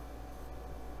right.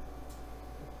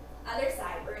 Other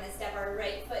side, we're going to step our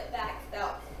right foot back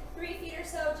about 3 feet or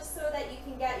so, just so that you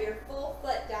can get your full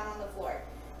foot down on the floor.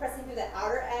 Pressing through the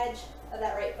outer edge of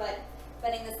that right foot,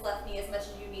 bending this left knee as much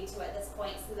as you need to at this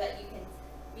point so that you can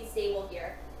be stable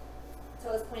here.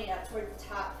 Toes pointing up towards the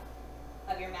top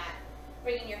of your mat.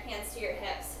 Bringing your hands to your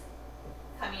hips,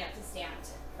 coming up to stand.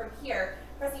 From here,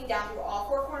 pressing down through all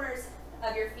four corners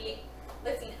of your feet,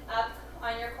 lifting up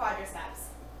on your quadriceps.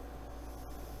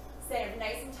 Stand up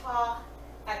nice and tall.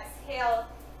 Exhale,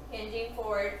 hinging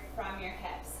forward from your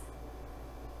hips.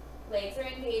 Legs are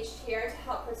engaged here to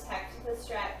help protect the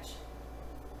stretch.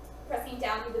 Pressing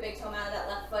down through the big toe mound of that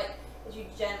left foot as you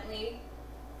gently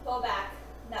pull back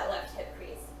that left hip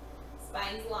crease.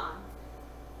 Spine's long.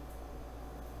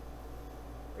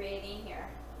 Breathing here.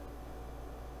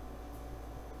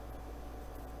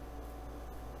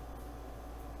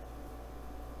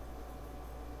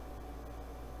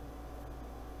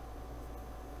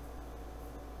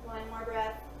 One more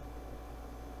breath.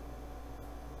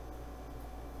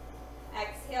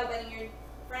 Exhale, bending your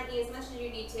front knee as much as you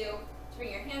need to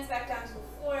bring your hands back down to the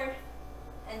floor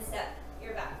and step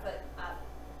your back foot up.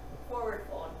 Forward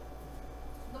fold.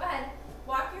 Go ahead,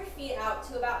 walk your feet out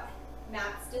to about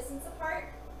max distance apart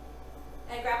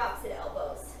and grab opposite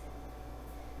elbows.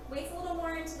 Weights a little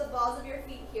more into the balls of your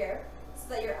feet here so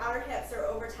that your outer hips are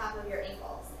over top of your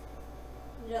ankles.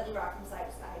 And gently rock from side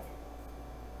to side.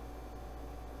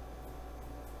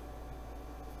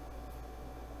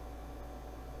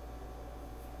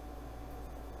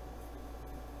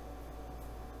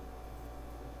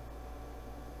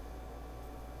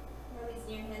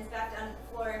 Releasing your hands back down to the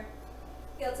floor.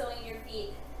 Heel toeing your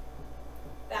feet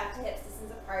back to hips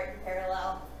distance apart and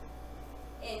parallel.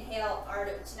 Inhale,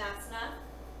 Ardha Uttanasana.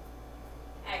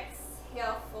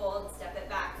 Exhale, fold, step it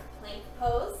back, plank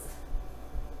pose.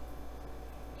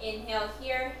 Inhale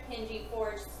here, hinging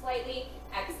forward slightly.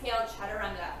 Exhale,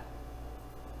 Chaturanga.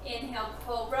 Inhale,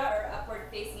 Cobra or upward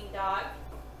facing dog.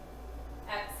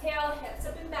 Exhale, hips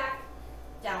up and back,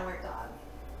 downward dog.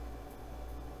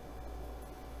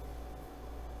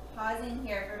 Pausing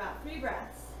here for about 3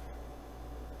 breaths.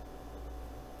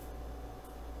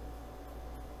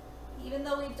 Even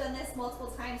though we've done this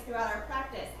multiple times throughout our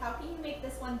practice, how can you make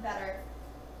this one better?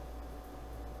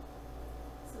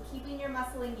 So keeping your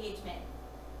muscle engagement,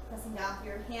 pressing down through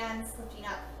your hands, lifting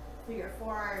up through your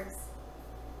forearms,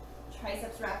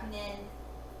 triceps wrapping in,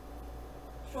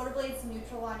 shoulder blades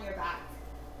neutral on your back.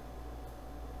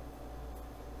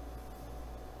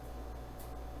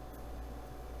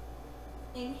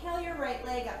 Inhale your right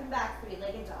leg up and back,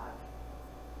 3-legged dog.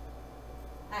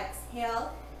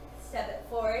 Exhale, step it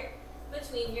forward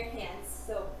between your hands.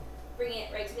 So bring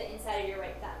it right to the inside of your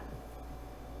right thumb.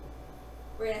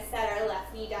 We're going to set our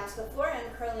left knee down to the floor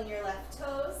and curling your left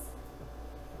toes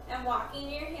and walking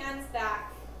your hands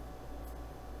back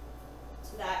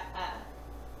to that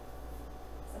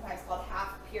sometimes called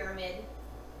half pyramid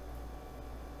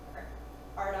or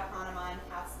Ardha Hanuman,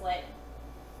 half split.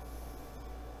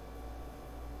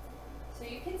 So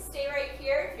you can stay right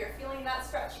here if you're feeling that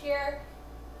stretch here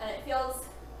and it feels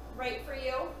right for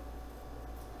you.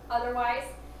 Otherwise,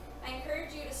 I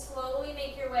encourage you to slowly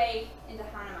make your way into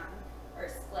Hanuman or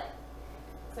split.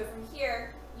 So from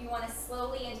here, you want to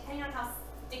slowly, and depending on how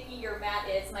sticky your mat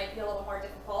is, might be a little more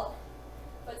difficult,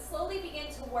 but slowly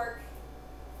begin to work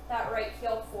that right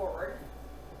heel forward.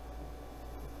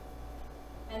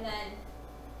 And then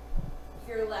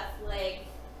your left leg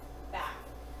back.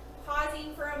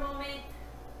 Pausing for a moment,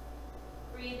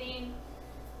 breathing.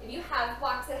 If you have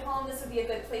blocks at home, this would be a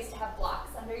good place to have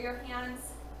blocks under your hands.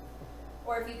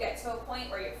 Or if you get to a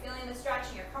point where you're feeling the stretch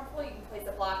and you're comfortable, you can place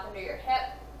a block under your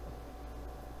hip.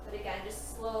 But again,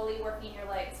 just slowly working your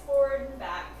legs forward and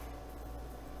back.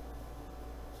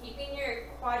 Keeping your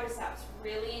quadriceps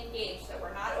really engaged so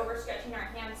we're not overstretching our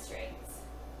hamstrings.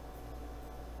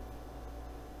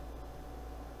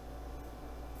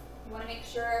 You want to make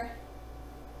sure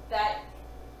that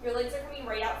your legs are coming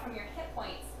right out from your hip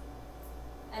points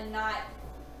and not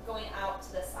going out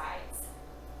to the sides.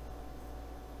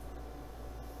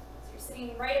 So you're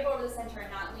sitting right up over the center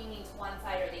and not leaning to one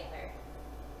side or the other.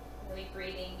 Really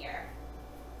breathing here.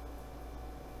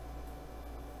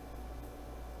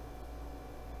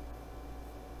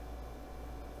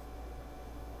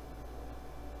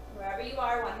 Wherever you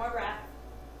are, one more breath.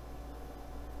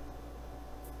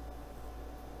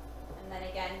 And then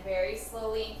again, very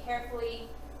slowly and carefully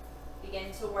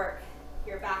begin to work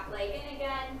your back leg in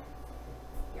again,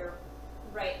 your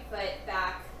right foot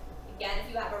back. Again,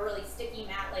 if you have a really sticky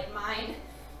mat like mine,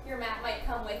 your mat might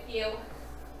come with you.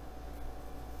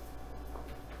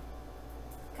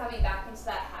 Coming back into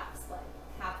that half split,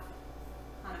 half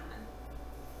Hanuman.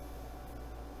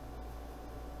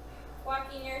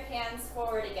 Walking your hands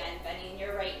forward again, bending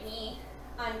your right knee,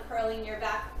 uncurling your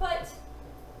back foot,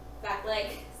 back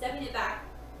leg, stepping it back,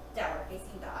 downward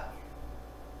facing dog.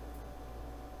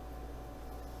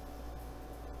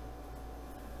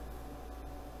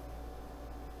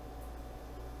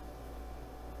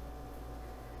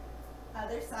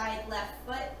 Other side, left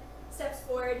foot steps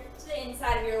forward to the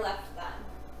inside of your left thumb.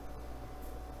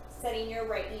 Setting your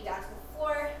right knee down to the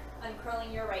floor,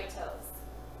 uncurling your right toes.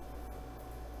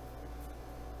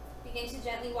 Begin to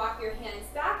gently walk your hands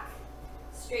back,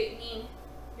 straightening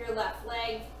your left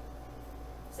leg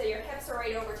so your hips are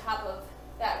right over top of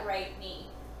that right knee.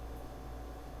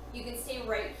 You can stay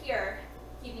right here,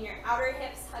 keeping your outer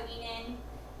hips hugging in,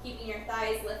 keeping your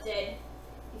thighs lifted.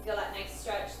 You feel that nice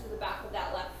stretch through the back of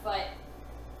that left foot.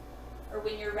 Or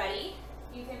when you're ready,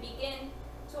 you can begin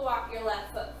to walk your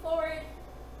left foot forward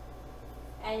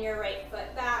and your right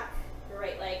foot back, your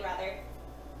right leg rather,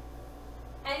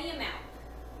 any amount.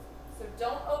 So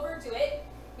don't overdo it.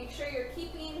 Make sure you're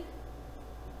keeping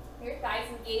your thighs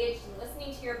engaged and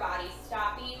listening to your body,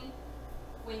 stopping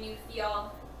when you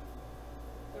feel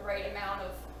the right amount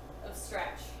of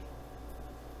stretch.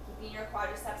 Keeping your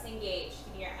quadriceps engaged,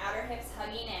 keeping your outer hips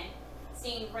hugging in,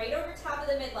 staying right over top of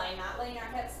the midline, not letting our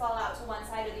hips fall out to one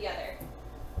side or the other.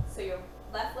 So your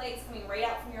left leg's coming right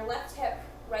out from your left hip,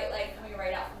 right leg coming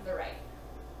right out from the right.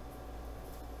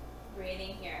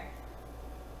 Breathing here.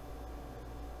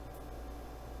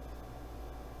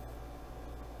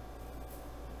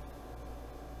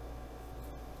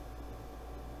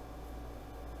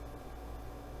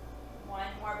 One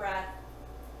more breath.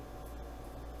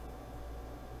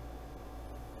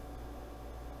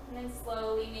 And then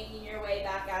slowly making your way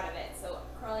back out of it. So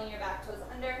curling your back toes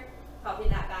under, helping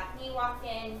that back knee walk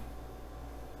in,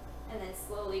 and then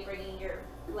slowly bringing your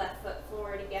left foot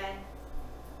forward again,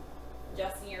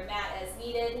 adjusting your mat as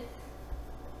needed.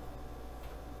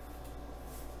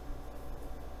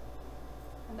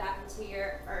 Come back into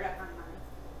your Ardha Hanuman.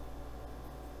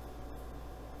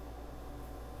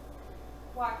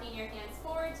 Walking your hands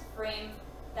forward to frame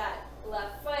that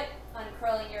left foot,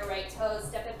 uncurling your right toes,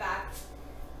 step it back,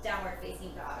 downward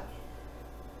facing dog.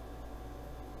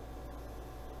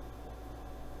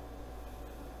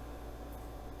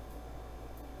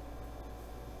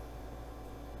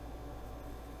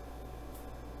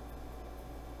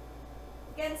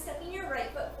 Again, stepping your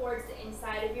right foot forward to the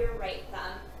inside of your right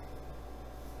thumb.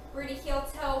 We're going to heel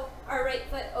toe our right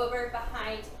foot over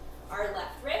behind our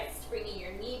left wrist, bringing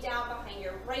your knee down behind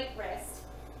your right wrist.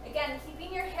 Again,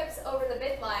 keeping your hips over the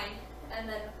midline and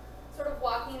then sort of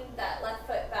walking that left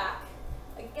foot back.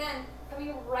 Again,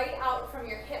 coming right out from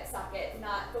your hip socket,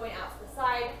 not going out to the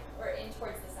side or in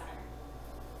towards the center.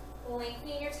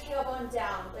 Lengthening your tailbone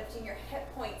down, lifting your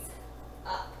hip points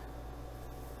up.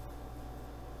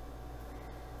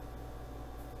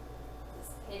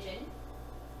 This pigeon.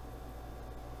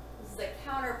 This is a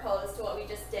counter pose to what we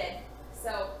just did.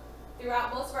 So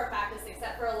throughout most of our practice,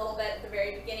 except for a little bit at the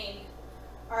very beginning,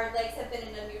 our legs have been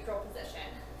in a neutral position.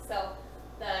 So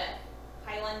the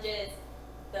high lunges,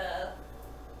 the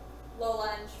low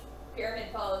lunge,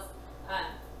 pyramid pose,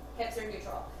 hips are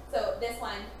neutral. So this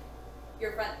one,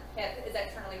 your front hip is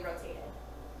externally rotated.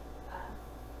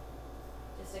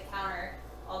 Just to counter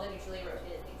all the neutrally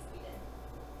rotated things that we did.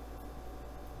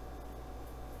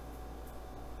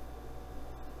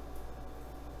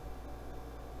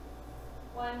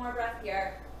 One more breath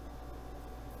here.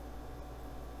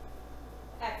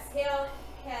 Exhale,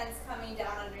 hands coming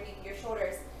down underneath your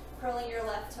shoulders, curling your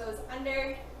left toes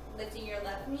under, lifting your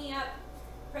left knee up,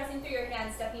 pressing through your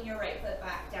hands, stepping your right foot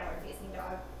back, downward facing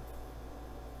dog.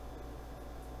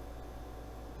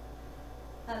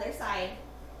 Other side,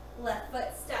 left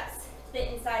foot steps to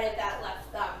the inside of that left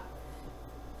thumb.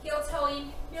 Heel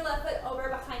toeing your left foot over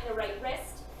behind the right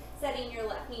wrist, setting your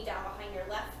left knee down behind your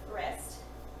left wrist.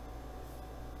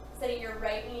 Setting your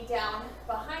right knee down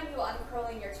behind you,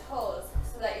 uncurling your toes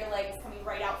so that your leg is coming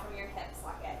right out from your hip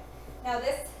socket. Now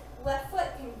this left foot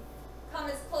can come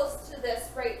as close to this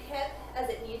right hip as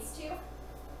it needs to.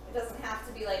 It doesn't have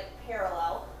to be like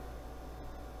parallel.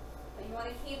 But you want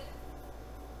to keep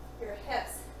your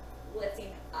hips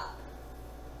lifting up.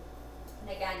 And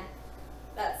again,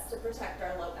 that's to protect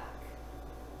our low back.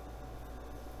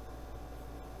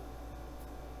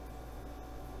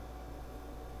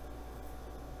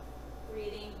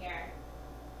 Breathing here.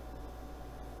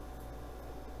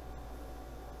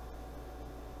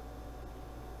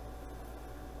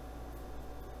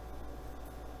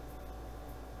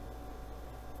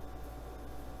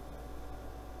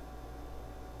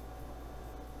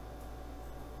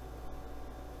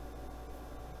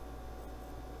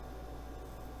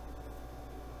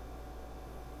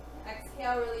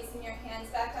 Exhale, releasing your hands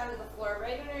back down to the floor,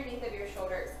 right underneath of your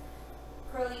shoulders.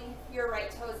 Curling your right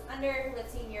toes under,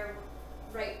 lifting your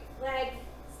right leg,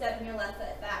 stepping your left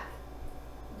foot back,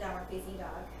 downward facing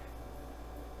dog.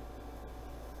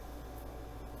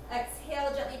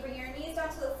 Exhale, gently bring your knees down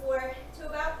to the floor to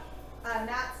about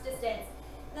mat's distance.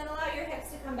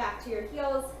 back to your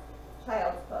heels,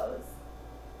 child's pose.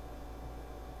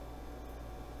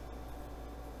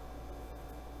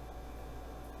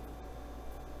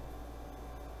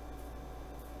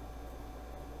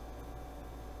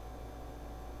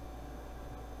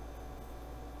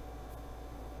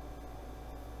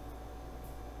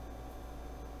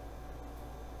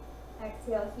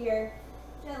 Exhale here,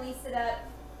 gently sit up.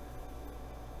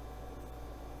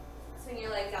 Swing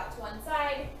your legs out to one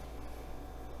side,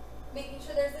 making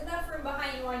sure there's enough room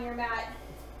behind you on your mat.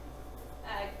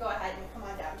 Go ahead and come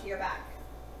on down to your back.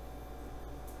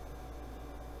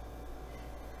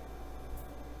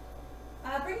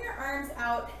 Bring your arms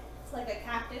out to like a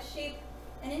cactus shape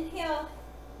and inhale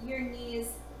your knees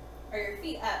or your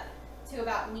feet up to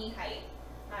about knee height,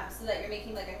 so that you're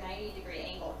making like a 90-degree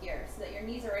angle here, so that your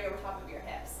knees are right over top of your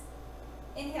hips.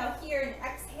 Inhale here and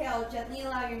exhale, gently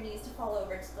allow your knees to fall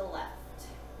over to the left.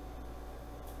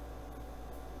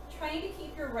 Trying to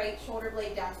keep your right shoulder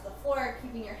blade down to the floor,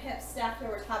 keeping your hips stacked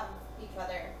over top of each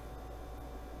other.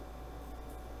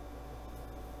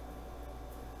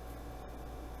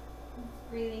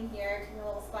 Breathing here, taking a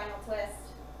little spinal twist.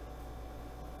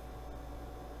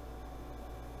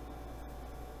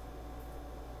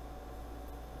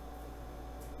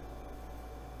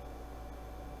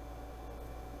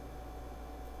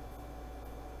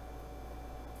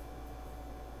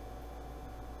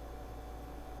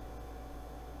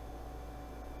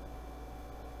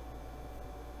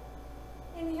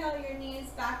 Inhale your knees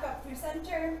back up through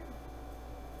center,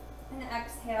 and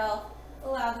exhale,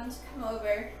 allow them to come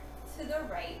over to the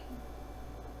right.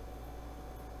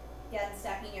 Again,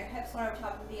 stacking your hips one over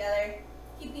top of the other,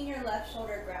 keeping your left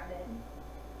shoulder grounded.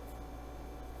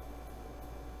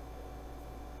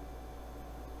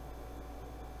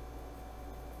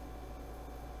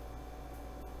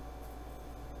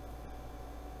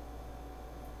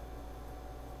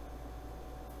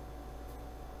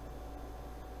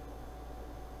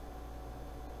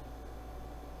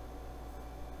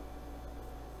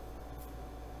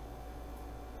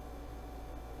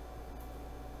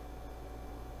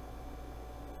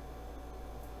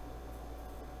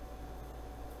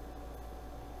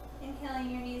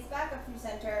 Inhaling your knees back up through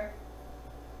center,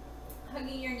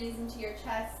 hugging your knees into your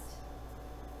chest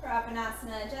for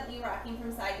Apanasana, gently rocking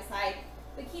from side to side,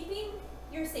 but keeping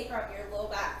your sacrum, your low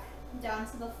back, down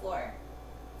to the floor.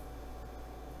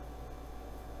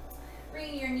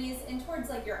 Bringing your knees in towards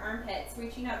like your armpits,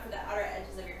 reaching out for the outer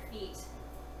edges of your feet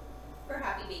for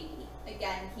Happy Baby.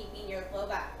 Again, keeping your low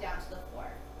back down to the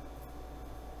floor.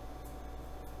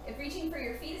 If reaching for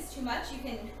your feet is too much, you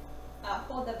can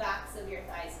hold the backs of your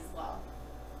thighs as well.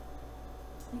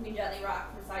 You can gently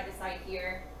rock from side to side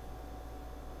here.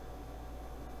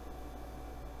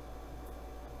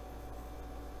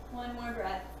 One more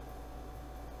breath.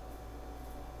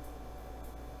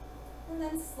 And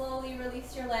then slowly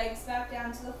release your legs back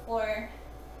down to the floor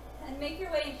and make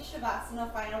your way into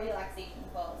Shavasana, final relaxation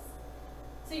pose.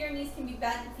 So your knees can be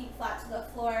bent, feet flat to the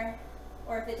floor,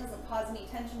 or if it doesn't cause any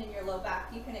tension in your low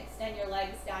back, you can extend your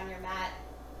legs down your mat,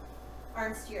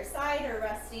 arms to your side or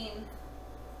resting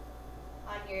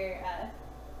on your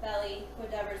belly,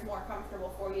 whatever's more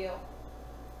comfortable for you.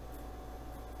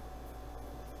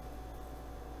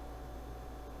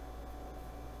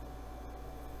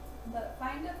 But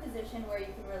find a position where you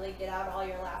can really get out all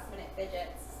your last minute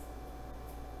fidgets.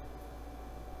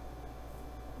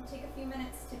 And take a few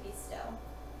minutes to be still.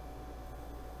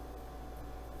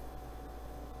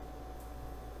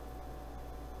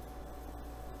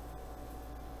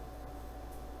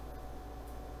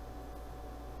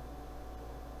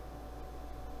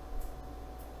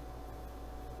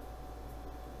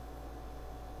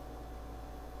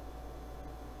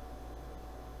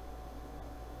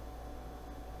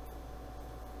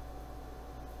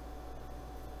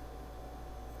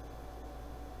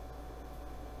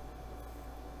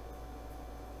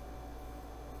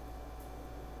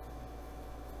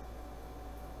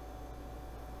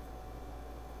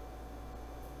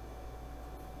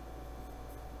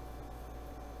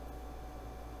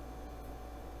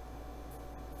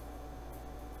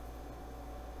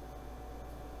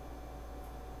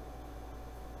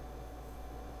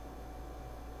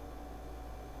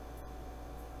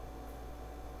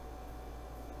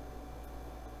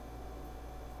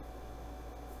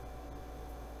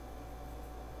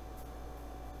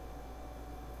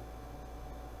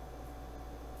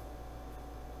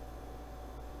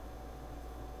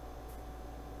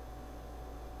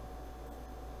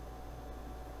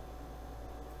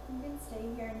 You can stay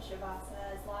here in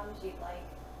Shavasana as long as you'd like.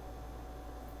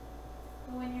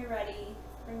 But when you're ready,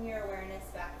 bring your awareness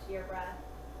back to your breath.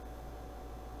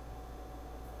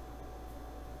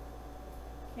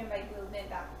 can invite movement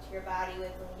back into your body,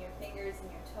 wiggling your fingers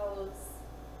and your toes.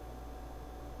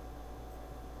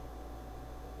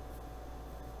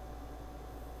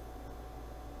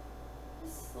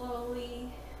 Just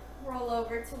slowly roll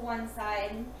over to one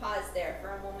side and pause there for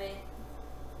a moment.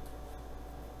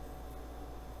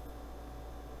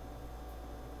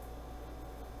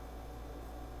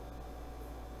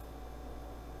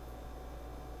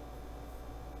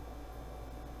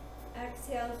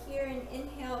 Exhale here and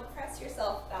inhale, press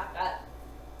yourself back up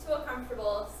to a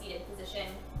comfortable seated position.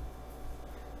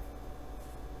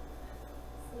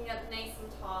 Sitting up nice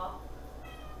and tall.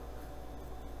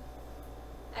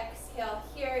 Exhale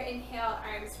here, inhale,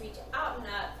 arms reach out and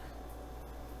up.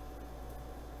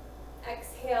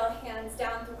 Exhale, hands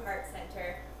down through heart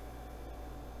center.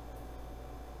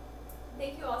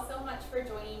 Thank you all so much for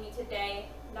joining me today.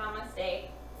 Namaste.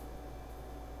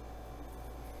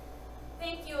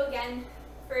 Thank you again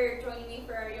for joining me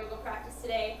for our yoga practice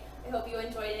today. I hope you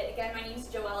enjoyed it. Again, my name is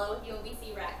Joella with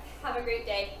UMBC Rec. Have a great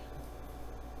day.